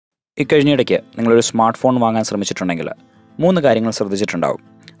ഇക്കഴിഞ്ഞിടയ്ക്ക് നിങ്ങളൊരു smart phone വാങ്ങാൻ ശ്രമിച്ചിട്ടുണ്ടെങ്കിൽ 3 കാര്യങ്ങൾ ശ്രദ്ധിച്ചിട്ടുണ്ടാവും.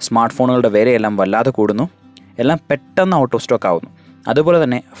 സ്മാർട്ട് ഫോണുകളുടെ വിലയെല്ലാം വല്ലാതെ കൂടുന്നു, എല്ലാം പെട്ടെന്ന് ഔട്ട് ഓഫ് സ്റ്റോക്ക് ആവുന്നു, അതുപോലെ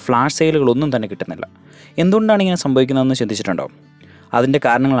തന്നെ ഫ്ലാഷ് സെയിലുകളൊന്നും തന്നെ കിട്ടുന്നില്ല. എന്തുകൊണ്ടാണ് ഇങ്ങനെ സംഭവിക്കുന്നതെന്ന് ചിന്തിച്ചിട്ടുണ്ടാവും. അതിൻ്റെ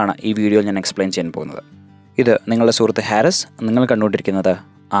കാരണങ്ങളാണ് ഈ വീഡിയോയിൽ ഞാൻ എക്സ്പ്ലെയിൻ ചെയ്യാൻ പോകുന്നത്. ഇത് നിങ്ങളുടെ സുഹൃത്ത് ഹാരിസ്. നിങ്ങൾ കണ്ടുകൊണ്ടിരിക്കുന്നത്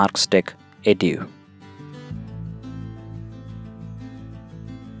ആർക്സ് ടെക് ATU.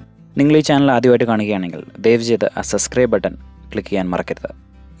 നിങ്ങൾ ഈ ചാനൽ ആദ്യമായിട്ട് കാണുകയാണെങ്കിൽ ദയവ് ചെയ്ത് ആ സബ്സ്ക്രൈബ് ബട്ടൺ ക്ലിക്ക് ചെയ്യാൻ മറക്കരുത്.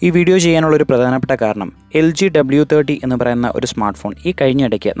 ഈ വീഡിയോ ചെയ്യാനുള്ളൊരു പ്രധാനപ്പെട്ട കാരണം LG W30 എന്ന് പറയുന്ന ഒരു സ്മാർട്ട് ഫോൺ ഈ കഴിഞ്ഞ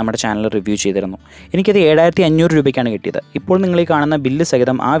ഇടയ്ക്ക് നമ്മുടെ ചാനൽ റിവ്യൂ ചെയ്തിരുന്നു. എനിക്കത് 7500 രൂപയ്ക്കാണ് കിട്ടിയത്. ഇപ്പോൾ നിങ്ങൾ ഈ കാണുന്ന ബില്ല്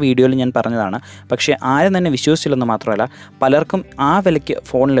സഹിതം ആ വീഡിയോയിൽ ഞാൻ പറഞ്ഞതാണ്. പക്ഷേ ആരും തന്നെ വിശ്വസിച്ചില്ലെന്ന് മാത്രമല്ല, പലർക്കും ആ വിലയ്ക്ക്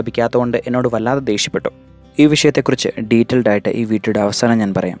ഫോൺ ലഭിക്കാത്തതുകൊണ്ട് എന്നോട് വല്ലാതെ ദേഷ്യപ്പെട്ടു. ഈ വിഷയത്തെക്കുറിച്ച് ഡീറ്റെയിൽഡ് ആയിട്ട് ഈ വീഡിയോയുടെ അവസാനം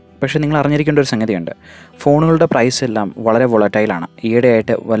ഞാൻ പറയാം. പക്ഷേ നിങ്ങൾ അറിഞ്ഞിരിക്കേണ്ട ഒരു സംഗതിയുണ്ട്. ഫോണുകളുടെ പ്രൈസ് എല്ലാം വളരെ വോളറ്റൈലാണ്.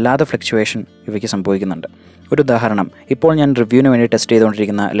 ഈയിടെയായിട്ട് വല്ലാതെ ഫ്ലക്ച്വേഷൻ ഇവയ്ക്ക് സംഭവിക്കുന്നുണ്ട്. ഒരു ഉദാഹരണം, ഇപ്പോൾ ഞാൻ റിവ്യൂവിന് വേണ്ടി ടെസ്റ്റ്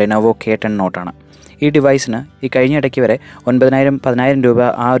ചെയ്തുകൊണ്ടിരിക്കുന്ന ലെനോവോ K10 നോട്ടാണ്. ഈ ഡിവൈസിന് ഈ കഴിഞ്ഞ ഇടയ്ക്ക് വരെ 9000-10000 രൂപ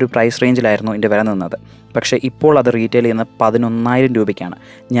ആ ഒരു പ്രൈസ് റേഞ്ചിലായിരുന്നു ഇതിൻ്റെ വില നിന്നത്. പക്ഷേ ഇപ്പോൾ അത് റീറ്റെയിൽ ചെയ്യുന്നത് 11000 രൂപയ്ക്കാണ്.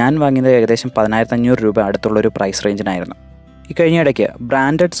 ഞാൻ വാങ്ങിയത് ഏകദേശം 10500 രൂപ അടുത്തുള്ളൊരു പ്രൈസ് റേഞ്ചിനായിരുന്നു. ഈ കഴിഞ്ഞ ഇടയ്ക്ക്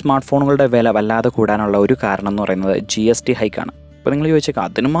ബ്രാൻഡഡ് സ്മാർട്ട് ഫോണുകളുടെ വില വല്ലാതെ കൂടാനുള്ള ഒരു കാരണം എന്ന് പറയുന്നത് GST ഹൈക്കാണ്. അപ്പോൾ നിങ്ങൾ ചോദിച്ചേക്കാം,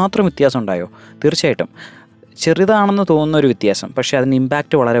 അതിന് മാത്രം വ്യത്യാസം ഉണ്ടായോ? തീർച്ചയായിട്ടും ചെറുതാണെന്ന് തോന്നുന്ന ഒരു വ്യത്യാസം, പക്ഷേ അതിന്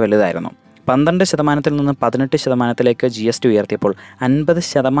ഇമ്പാക്റ്റ് വളരെ വലുതായിരുന്നു. 12% നിന്ന് 18% GST ഉയർത്തിയപ്പോൾ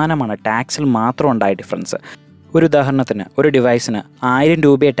 50% ടാക്സിൽ മാത്രം ഉണ്ടായ ഡിഫറൻസ്. ഒരു ഉദാഹരണത്തിന്, ഒരു ഡിവൈസിന് 1000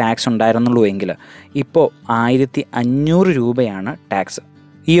 രൂപയെ ടാക്സ് ഉണ്ടായിരുന്നുള്ളൂ എങ്കിൽ ഇപ്പോൾ 1500 രൂപയാണ് ടാക്സ്.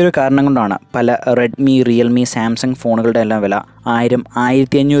 ഈ ഒരു കാരണം കൊണ്ടാണ് പല റെഡ്മി, റിയൽമി, സാംസങ് ഫോണുകളുടെ എല്ലാം വില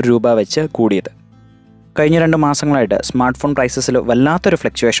 1000-1500 രൂപ വെച്ച് കൂടിയത്. കഴിഞ്ഞ 2 മാസങ്ങളായിട്ട് സ്മാർട്ട് ഫോൺ പ്രൈസസിൽ വല്ലാത്തൊരു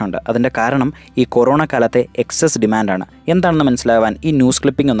ഫ്ലക്ച്വേഷൻ ഉണ്ട്. അതിൻ്റെ കാരണം ഈ കൊറോണ കാലത്തെ എക്സസ് ഡിമാൻഡാണ്. എന്താണെന്ന് മനസ്സിലാവാൻ ഈ ന്യൂസ്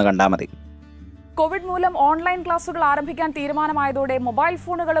ക്ലിപ്പിംഗ് ഒന്ന് കണ്ടാൽ മതി. കോവിഡ് മൂലം ഓൺലൈൻ ക്ലാസുകൾ ആരംഭിക്കാൻ തീരുമാനമായതോടെ മൊബൈൽ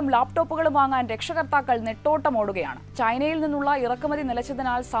ഫോണുകളും ലാപ്ടോപ്പുകളും വാങ്ങാൻ രക്ഷകർത്താക്കൾ നെട്ടോട്ടമോടുകയാണ്. ചൈനയിൽ നിന്നുള്ള ഇറക്കുമതി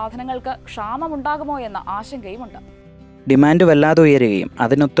നിലച്ചതിനാൽ സാധനങ്ങൾക്ക് ക്ഷാമമുണ്ടാകുമോ എന്ന ആശങ്കയുമുണ്ട്. ഡിമാൻഡ് വല്ലാതെ ഉയരുകയും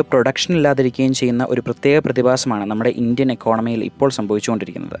അതിനൊത്ത് പ്രൊഡക്ഷൻ ഇല്ലാതിരിക്കുകയും ചെയ്യുന്ന ഒരു പ്രത്യേക പ്രതിഭാസമാണ് നമ്മുടെ ഇന്ത്യൻ എക്കോണമിയിൽ ഇപ്പോൾ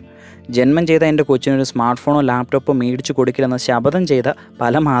സംഭവിച്ചുകൊണ്ടിരിക്കുന്നത്. ജന്മം ചെയ്ത എൻ്റെ കൊച്ചിനൊരു സ്മാർട്ട് ഫോണോ ലാപ്ടോപ്പോ മേടിച്ചു കൊടുക്കില്ലെന്ന് ശപഥം ചെയ്ത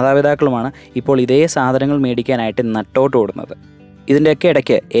പല മാതാപിതാക്കളുമാണ് ഇപ്പോൾ ഇതേ സാധനങ്ങൾ മേടിക്കാനായിട്ട് നട്ടോട്ട് ഓടുന്നത്. ഇതിൻ്റെയൊക്കെ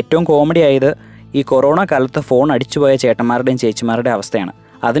ഇടയ്ക്ക് ഏറ്റവും കോമഡി ആയത് ഈ കൊറോണ കാലത്ത് ഫോൺ അടിച്ചുപോയ ചേട്ടന്മാരുടെയും ചേച്ചിമാരുടെയും അവസ്ഥയാണ്.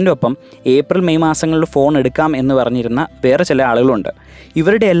 അതിൻ്റെ ഒപ്പം ഏപ്രിൽ മെയ് മാസങ്ങളിൽ ഫോൺ എടുക്കാം എന്ന് പറഞ്ഞിരുന്ന വേറെ ചില ആളുകളുണ്ട്.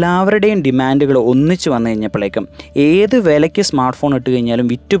 ഇവരുടെ എല്ലാവരുടെയും ഡിമാൻഡുകൾ ഒന്നിച്ച് വന്നു കഴിഞ്ഞപ്പോഴേക്കും ഏത് വിലയ്ക്ക് സ്മാർട്ട് ഫോൺ ഇട്ട് കഴിഞ്ഞാലും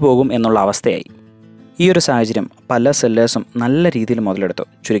വിറ്റുപോകും എന്നുള്ള അവസ്ഥയായി. ഈ ഒരു സാഹചര്യം പല സെല്ലേഴ്സും നല്ല രീതിയിൽ മുതലെടുത്തു.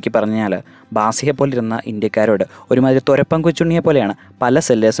 ചുരുക്കി പറഞ്ഞാൽ, ബാസിയെ പോലിരുന്ന ഇന്ത്യക്കാരോട് ഒരുമാതിരി തുരപ്പം കൊച്ചുണ്ണിയെ പോലെയാണ് പല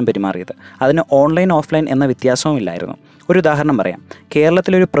സെല്ലേഴ്സും പെരുമാറിയത്. അതിന് ഓൺലൈൻ ഓഫ്ലൈൻ എന്ന വ്യത്യാസവും ഇല്ലായിരുന്നു. ഒരു ഉദാഹരണം പറയാം.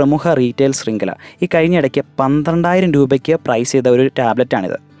 കേരളത്തിലൊരു പ്രമുഖ റീറ്റെയിൽ ശൃംഖല ഈ കഴിഞ്ഞ ഇടയ്ക്ക് 12000 രൂപയ്ക്ക് പ്രൈസ് ചെയ്ത ഒരു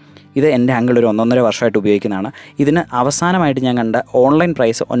ടാബ്ലറ്റാണിത്. ഇത് എൻ്റെ അങ്കിൾ ഒരു 1.5 വർഷമായിട്ട് ഉപയോഗിക്കുന്നതാണ്. ഇതിന് അവസാനമായിട്ട് ഞാൻ കണ്ട ഓൺലൈൻ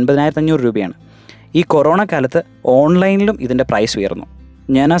പ്രൈസ് 9500 രൂപയാണ്. ഈ കൊറോണ കാലത്ത് ഓൺലൈനിലും ഇതിൻ്റെ പ്രൈസ് ഉയർന്നു.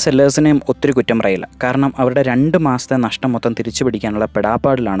 ഞാൻ ആ സെല്ലേഴ്സിനെയും ഒത്തിരി കുറ്റം പറയില്ല. കാരണം അവരുടെ 2 മാസത്തെ നഷ്ടം മൊത്തം തിരിച്ചു പിടിക്കാനുള്ള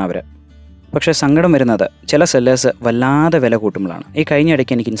പെടാപ്പാടിലാണ് അവർ. പക്ഷേ സങ്കടം വരുന്നത് ചില സെല്ലേഴ്സ് വല്ലാതെ വില കൂട്ടുമ്പോഴാണ്. ഈ കഴിഞ്ഞ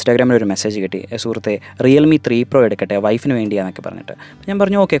ഇടയ്ക്ക് എനിക്ക് ഇൻസ്റ്റാഗ്രാമിൽ ഒരു മെസ്സേജ് കിട്ടി, സുഹൃത്തെ റിയൽമി 3 Pro എടുക്കട്ടെ, വൈഫിന് വേണ്ടിയാന്നൊക്കെ പറഞ്ഞിട്ട്. ഞാൻ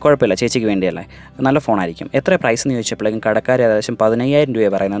പറഞ്ഞു ഓക്കെ, കുഴപ്പമില്ല, ചേച്ചിക്ക് വേണ്ടിയല്ലേ, നല്ല ഫോണായിരിക്കും. എത്ര പ്രൈസ് എന്ന് ചോദിച്ചപ്പോഴേക്കും കടക്കാർ ഏകദേശം 15000 രൂപ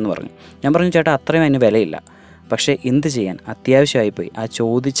പറയുന്നതെന്ന് പറഞ്ഞു. ഞാൻ പറഞ്ഞു ചേട്ടാ, അത്രയും അതിന് വിലയില്ല. പക്ഷേ എന്ത് ചെയ്യാൻ, അത്യാവശ്യമായിപ്പോയി. ആ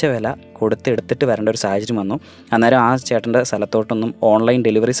ചോദിച്ച വില കൊടുത്തെടുത്തിട്ട് വരേണ്ട ഒരു സാഹചര്യം വന്നു. അന്നേരം ആ ചേട്ടൻ്റെ സ്ഥലത്തോട്ടൊന്നും ഓൺലൈൻ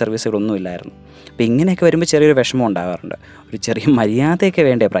ഡെലിവറി സർവീസുകളൊന്നും ഇല്ലായിരുന്നു. അപ്പോൾ ഇങ്ങനെയൊക്കെ വരുമ്പോൾ ചെറിയൊരു വിഷമം ഉണ്ടാകാറുണ്ട്. ഒരു ചെറിയ മര്യാദയൊക്കെ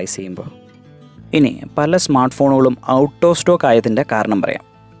വേണ്ടേ പ്രൈസ് ചെയ്യുമ്പോൾ. ഇനി പല സ്മാർട്ട് ഫോണുകളും ഔട്ട് ഓഫ് സ്റ്റോക്ക് ആയതിൻ്റെ കാരണം പറയാം.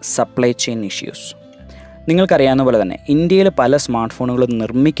 Supply chain issues. നിങ്ങൾക്കറിയാവുന്ന പോലെ തന്നെ ഇന്ത്യയിൽ പല സ്മാർട്ട് ഫോണുകളും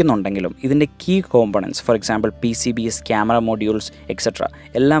നിർമ്മിക്കുന്നുണ്ടെങ്കിലും ഇതിൻ്റെ key components, for example PCBs, camera modules etcetera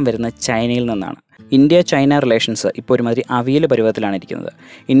എല്ലാം വരുന്നത് ചൈനയിൽ നിന്നാണ്. ഇന്ത്യ ചൈന റിലേഷൻസ് ഇപ്പോൾ ഒരുമാതിരി അവിയൽ പരുവത്തിലാണ് ഇരിക്കുന്നത്.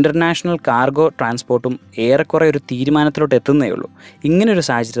 ഇൻ്റർനാഷണൽ കാർഗോ ട്രാൻസ്പോർട്ടും ഏറെക്കുറെ ഒരു തീരുമാനത്തിലോട്ട് എത്തുന്നേ ഉള്ളൂ. ഇങ്ങനൊരു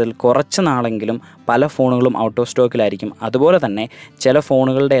സാഹചര്യത്തിൽ കുറച്ച് നാളെങ്കിലും പല ഫോണുകളും ഔട്ട് ഓഫ് സ്റ്റോക്കിലായിരിക്കും. അതുപോലെ തന്നെ ചില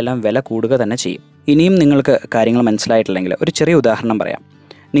ഫോണുകളുടെ എല്ലാം വില കൂടുക തന്നെ ചെയ്യും. ഇനിയും നിങ്ങൾക്ക് കാര്യങ്ങൾ മനസ്സിലായിട്ടില്ലെങ്കിൽ ഒരു ചെറിയ ഉദാഹരണം പറയാം.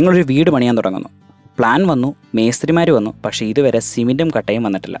 നിങ്ങളൊരു വീട് പണിയാൻ തുടങ്ങുന്നു. പ്ലാൻ വന്നു, മേസ്ത്രിമാർ വന്നു, പക്ഷേ ഇതുവരെ സിമെൻറ്റും കട്ടയും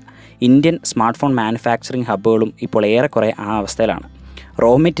വന്നിട്ടില്ല. ഇന്ത്യൻ സ്മാർട്ട് ഫോൺ മാനുഫാക്ചറിങ് ഹബ്ബുകളും ഇപ്പോൾ ഏറെക്കുറെ ആ അവസ്ഥയിലാണ്.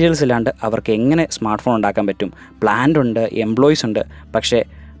 റോ മെറ്റീരിയൽസ് ഇല്ലാണ്ട് അവർക്ക് എങ്ങനെ സ്മാർട്ട് ഫോൺ ഉണ്ടാക്കാൻ പറ്റും? പ്ലാന്റ് ഉണ്ട്, എംപ്ലോയീസ് ഉണ്ട്, പക്ഷേ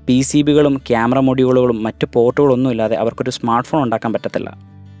PCBകളും ക്യാമറ മൊഡ്യൂളുകളും മറ്റ് പോർട്ടുകളൊന്നും ഇല്ലാതെ അവർക്കൊരു സ്മാർട്ട് ഫോൺ ഉണ്ടാക്കാൻ പറ്റത്തില്ല.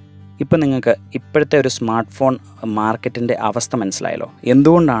 ഇപ്പം നിങ്ങൾക്ക് ഇപ്പോഴത്തെ ഒരു സ്മാർട്ട് ഫോൺ മാർക്കറ്റിൻ്റെ അവസ്ഥ മനസ്സിലായല്ലോ.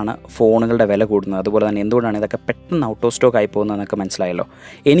 എന്തുകൊണ്ടാണ് ഫോണുകളുടെ വില കൂടുന്നത്, അതുപോലെ തന്നെ എന്തുകൊണ്ടാണ് ഇതൊക്കെ പെട്ടെന്ന് ഔട്ട് ഓഫ് സ്റ്റോക്ക് ആയി പോകുന്നതെന്നൊക്കെ മനസ്സിലായല്ലോ.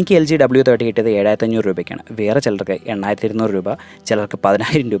 എനിക്ക് LG W30 കിട്ടിയത് 7500 രൂപയ്ക്കാണ്. വേറെ ചിലർക്ക് 8200 രൂപ, ചിലർക്ക്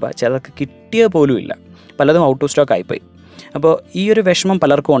 10000 രൂപ, ചിലർക്ക് കിട്ടിയ പോലും ഇല്ല. പലതും ഔട്ട് ഓഫ് സ്റ്റോക്ക് ആയിപ്പോയി. അപ്പോൾ ഈ ഒരു വിഷമം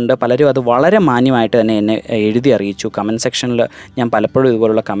പലർക്കും ഉണ്ട്. പലരും അത് വളരെ മാന്യമായിട്ട് തന്നെ എന്നെ എഴുതി അറിയിച്ചു. കമൻറ്റ് സെക്ഷനിൽ ഞാൻ പലപ്പോഴും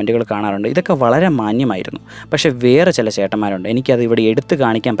ഇതുപോലുള്ള കമൻറ്റുകൾ കാണാറുണ്ട്. ഇതൊക്കെ വളരെ മാന്യമായിരുന്നു. പക്ഷേ വേറെ ചില ചേട്ടന്മാരുണ്ട്, എനിക്കത് ഇവിടെ എടുത്തു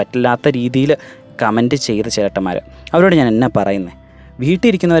കാണിക്കാൻ പറ്റില്ലാത്ത രീതിയിൽ കമൻറ്റ് ചെയ്ത ചേട്ടന്മാർ. അവരോട് ഞാൻ എന്നാ പറയുന്നത്? വീട്ടിൽ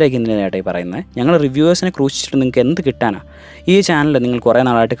ഇരിക്കുന്നവരൊക്കെ എന്തിനാണ് ചേട്ടാ ഈ പറയുന്നത്? ഞങ്ങൾ റിവ്യൂവേഴ്സിനെ ക്രൂശിച്ചിട്ട് നിങ്ങൾക്ക് എന്ത് കിട്ടാനാണ്? ഈ ചാനൽ നിങ്ങൾ കുറേ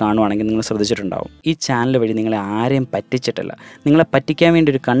നാളായിട്ട് കാണുവാണെങ്കിൽ നിങ്ങൾ ശ്രദ്ധിച്ചിട്ടുണ്ടാവും, ഈ ചാനൽ വഴി നിങ്ങളെ ആരെയും പറ്റിച്ചിട്ടില്ല. നിങ്ങളെ പറ്റിക്കാൻ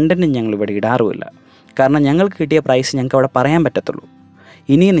വേണ്ടി ഒരു കണ്ടൻറ്റും ഞങ്ങൾ ഇവിടെ ഇടാറുമില്ല. കാരണം ഞങ്ങൾക്ക് കിട്ടിയ പ്രൈസ് ഞങ്ങൾക്ക് അവിടെ പറയാൻ പറ്റത്തുള്ളൂ.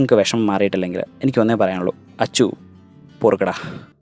 ഇനിയും നിങ്ങൾക്ക് വിഷമം മാറിയിട്ടില്ലെങ്കിൽ എനിക്ക് ഒന്നേ പറയാനുള്ളൂ, അച്ചു പൊറുക്കടാ.